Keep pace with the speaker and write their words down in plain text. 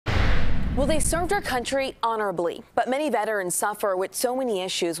Well, they served our country honorably, but many veterans suffer with so many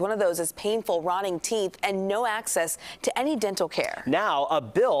issues. One of those is painful, rotting teeth and no access to any dental care. Now, a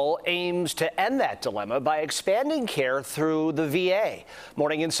bill aims to end that dilemma by expanding care through the VA.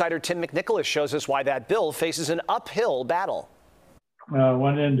 Morning Insider Tim McNicholas shows us why that bill faces an uphill battle.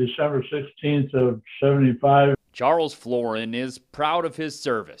 Went in December 16th of 75. Charles Florin is proud of his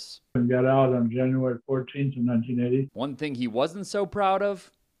service. And got out on January 14th of 1980. One thing he wasn't so proud of,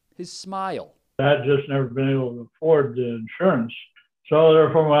 his smile. I had just never been able to afford the insurance. So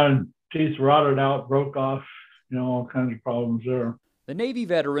therefore my teeth rotted out, broke off, all kinds of problems there. The Navy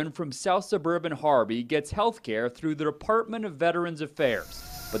veteran from South Suburban Harvey gets health care through the Department of Veterans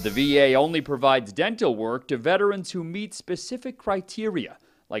Affairs. But the VA only provides dental work to veterans who meet specific criteria,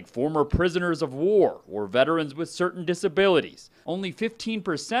 like former prisoners of war or veterans with certain disabilities. Only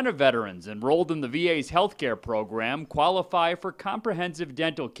 15% of veterans enrolled in the VA's healthcare program qualify for comprehensive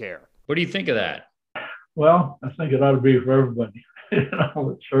dental care. What do you think of that? Well, I think it ought to be for everybody. It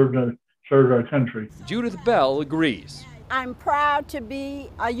served our country. Judith Bell agrees. I'm proud to be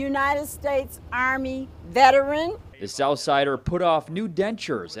a United States Army veteran. The Southsider put off new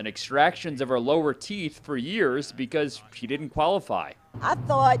dentures and extractions of her lower teeth for years because she didn't qualify. I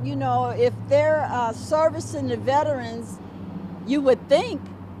thought, if they're servicing the veterans, you would think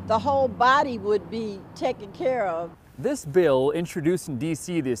the whole body would be taken care of. This bill, introduced in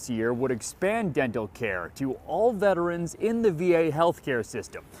D.C. this year, would expand dental care to all veterans in the VA healthcare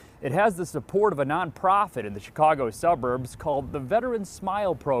system. It has the support of a nonprofit in the Chicago suburbs called the Veteran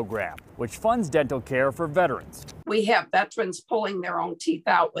Smile Program, which funds dental care for veterans. We have veterans pulling their own teeth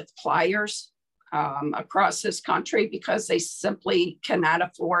out with pliers across this country because they simply cannot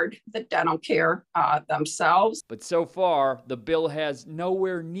afford the dental care themselves. But so far, the bill has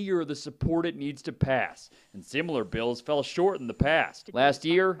nowhere near the support it needs to pass, and similar bills fell short in the past. Last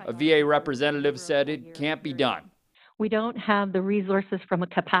year, a VA representative said it can't be done. We don't have the resources from a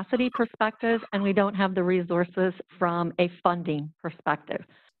capacity perspective, and we don't have the resources from a funding perspective.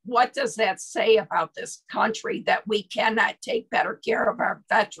 What does that say about this country, that we cannot take better care of our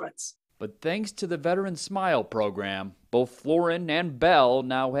veterans? But thanks to the Veteran Smile Program, both Florin and Bell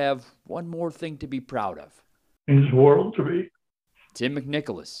now have one more thing to be proud of. Means the world to me. Tim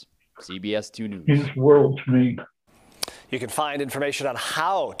McNicholas, CBS 2 News. Means the world to me. You can find information on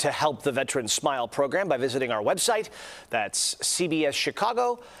how to help the Veteran Smile Program by visiting our website. That's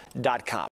cbschicago.com.